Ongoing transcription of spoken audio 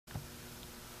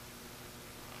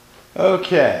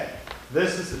Okay,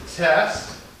 this is a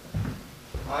test.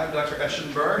 I'm Dr.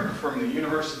 Eschenburg from the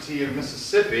University of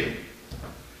Mississippi.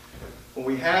 What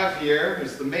we have here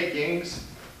is the makings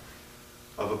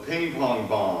of a ping pong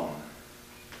ball.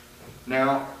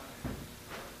 Now,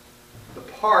 the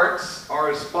parts are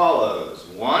as follows.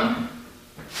 1,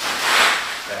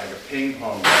 bag of ping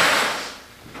pong balls.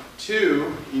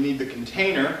 2, you need the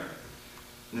container.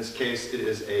 In this case, it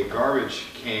is a garbage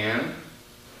can.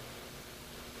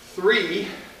 3,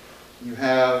 you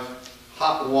have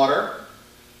hot water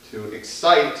to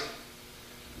excite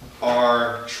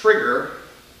our trigger,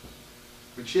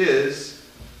 which is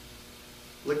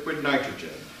liquid nitrogen.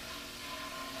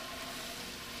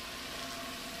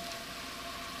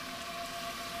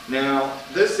 Now,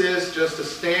 this is just a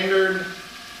standard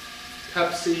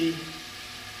Pepsi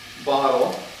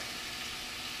bottle.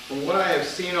 From what I have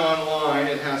seen online,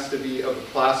 it has to be of the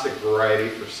plastic variety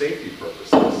for safety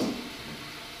purposes.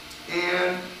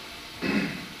 And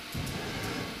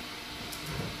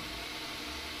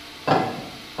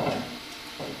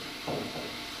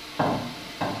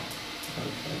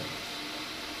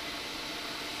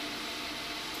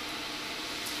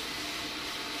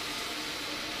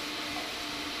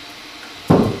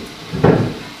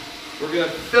we're going to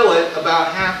fill it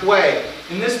about halfway.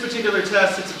 In this particular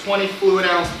test, it's a 20 fluid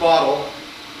ounce bottle.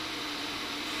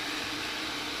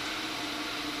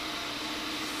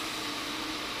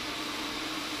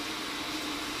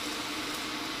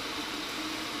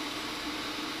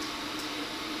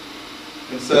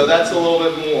 And so that's a little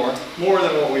bit more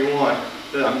than what we want.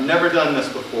 I've never done this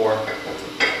before.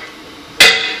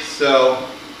 So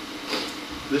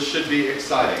this should be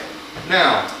exciting.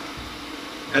 Now,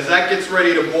 as that gets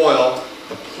ready to boil,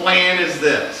 the plan is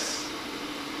this.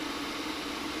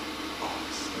 Oh,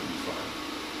 this is going to be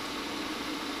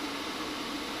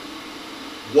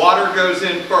fun. Water goes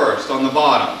in first on the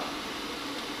bottom.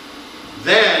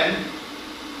 Then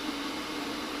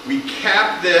we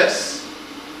cap this,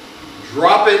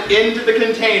 drop it into the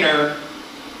container,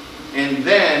 and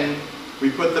then we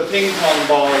put the ping pong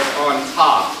balls on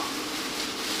top.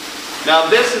 Now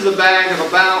this is a bag of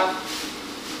about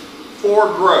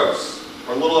 4 gross,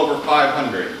 or a little over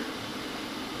 500.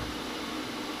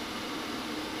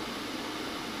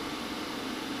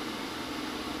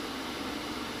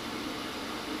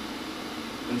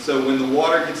 And so when the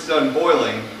water gets done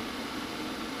boiling,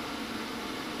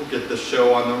 we'll get the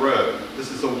show on the road. This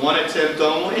is a 1 attempt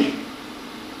only.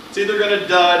 It's either going to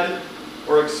dud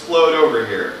or explode over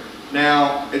here.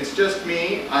 Now, it's just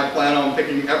me. I plan on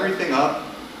picking everything up,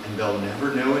 and they'll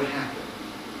never know it happened.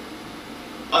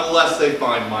 Unless they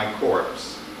find my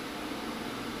corpse.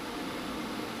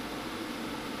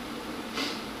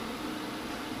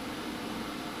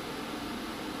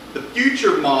 The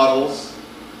future models,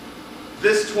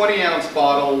 this 20-ounce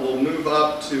bottle will move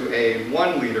up to a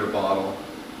 1-liter bottle,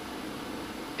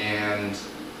 and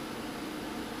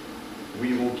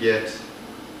we will get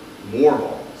more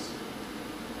balls.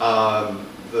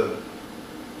 The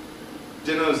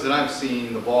demos that I've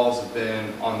seen, the balls have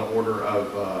been on the order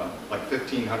of like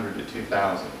 1,500 to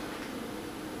 2,000.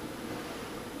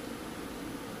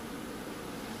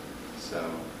 So,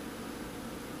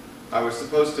 I was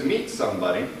supposed to meet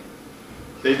somebody.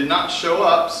 They did not show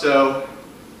up, so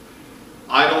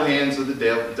idle hands are the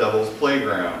devil's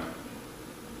playground.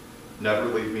 Never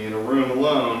leave me in a room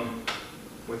alone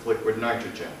with liquid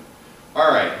nitrogen.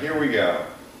 Alright, here we go.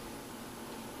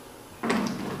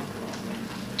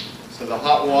 So the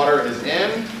hot water is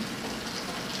in.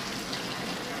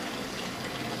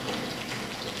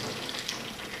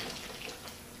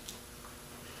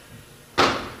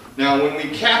 Now when we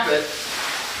cap it,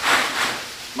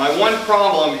 my one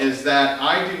problem is that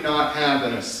I do not have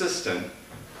an assistant.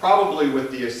 Probably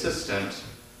with the assistant,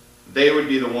 they would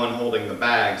be the one holding the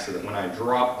bag so that when I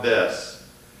drop this,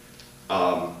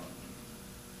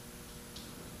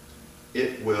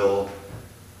 it will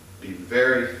be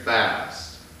very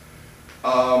fast.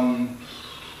 I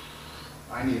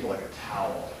need like a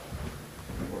towel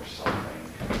or something.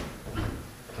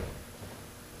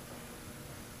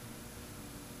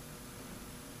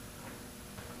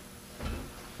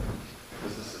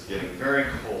 Because this is getting very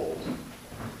cold.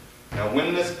 Now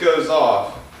when this goes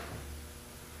off,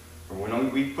 or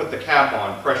when we put the cap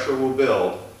on, pressure will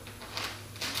build.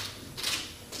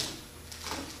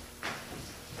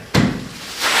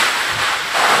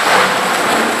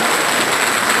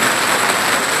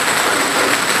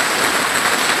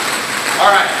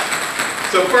 Alright,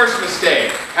 so first mistake,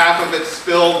 half of it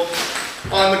spilled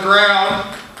on the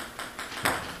ground.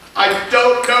 I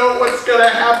don't know what's going to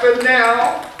happen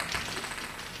now.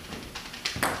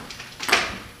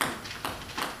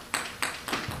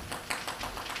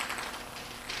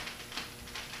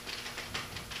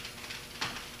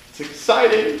 It's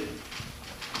exciting.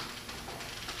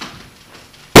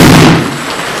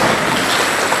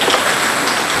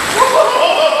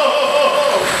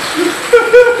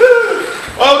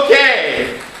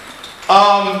 Okay.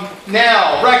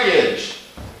 Now, wreckage.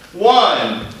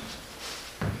 1.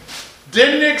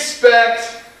 Didn't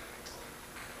expect.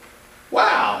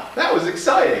 Wow, that was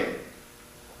exciting.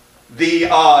 The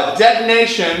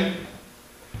detonation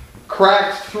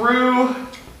cracked through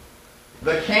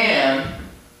the can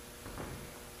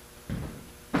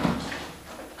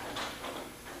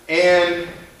and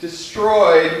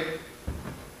destroyed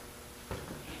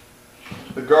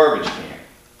the garbage can.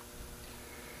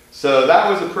 So that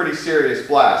was a pretty serious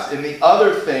blast. In the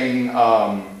other thing,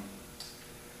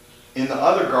 in the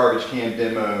other garbage can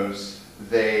demos,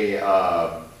 they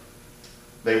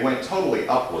went totally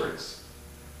upwards.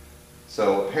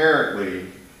 So apparently,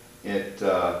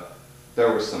 there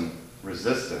was some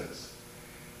resistance,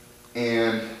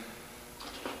 and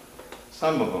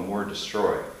some of them were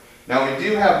destroyed. Now we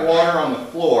do have water on the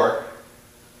floor.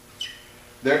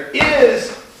 There is,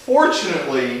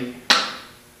 fortunately,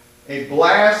 a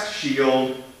blast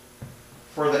shield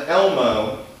for the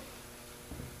Elmo,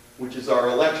 which is our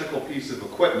electrical piece of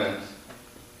equipment,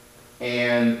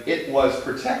 and it was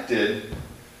protected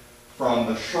from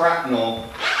the shrapnel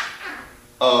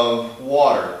of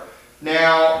water.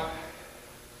 Now,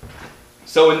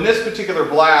 so in this particular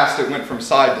blast, it went from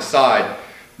side to side.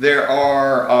 There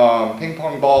are ping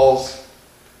pong balls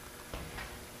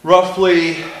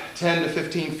roughly 10 to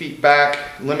 15 feet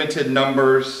back, limited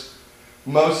numbers.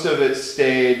 Most of it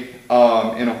stayed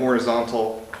in a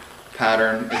horizontal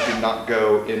pattern. It did not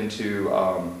go into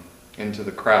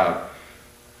the crowd.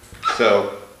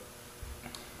 So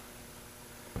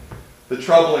the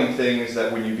troubling thing is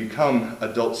that when you become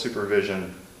adult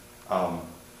supervision,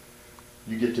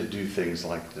 you get to do things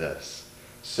like this.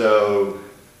 So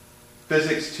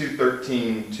Physics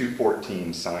 213,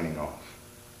 214 signing off.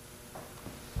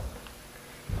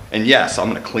 And yes, I'm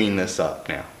going to clean this up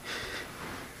now.